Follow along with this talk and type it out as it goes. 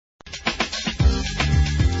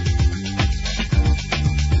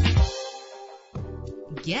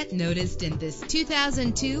Get noticed in this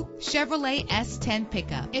 2002 Chevrolet S-10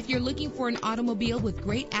 pickup. If you're looking for an automobile with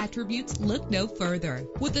great attributes, look no further.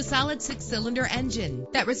 With a solid 6-cylinder engine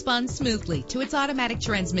that responds smoothly to its automatic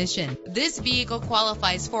transmission, this vehicle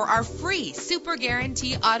qualifies for our free Super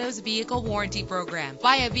Guarantee Autos Vehicle Warranty Program.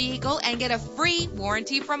 Buy a vehicle and get a free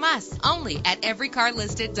warranty from us only at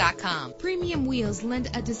everycarlisted.com. Premium wheels lend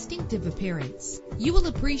a distinctive appearance. You will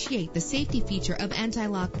appreciate the safety feature of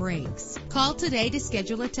anti-lock brakes. Call today to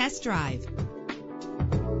schedule a test drive.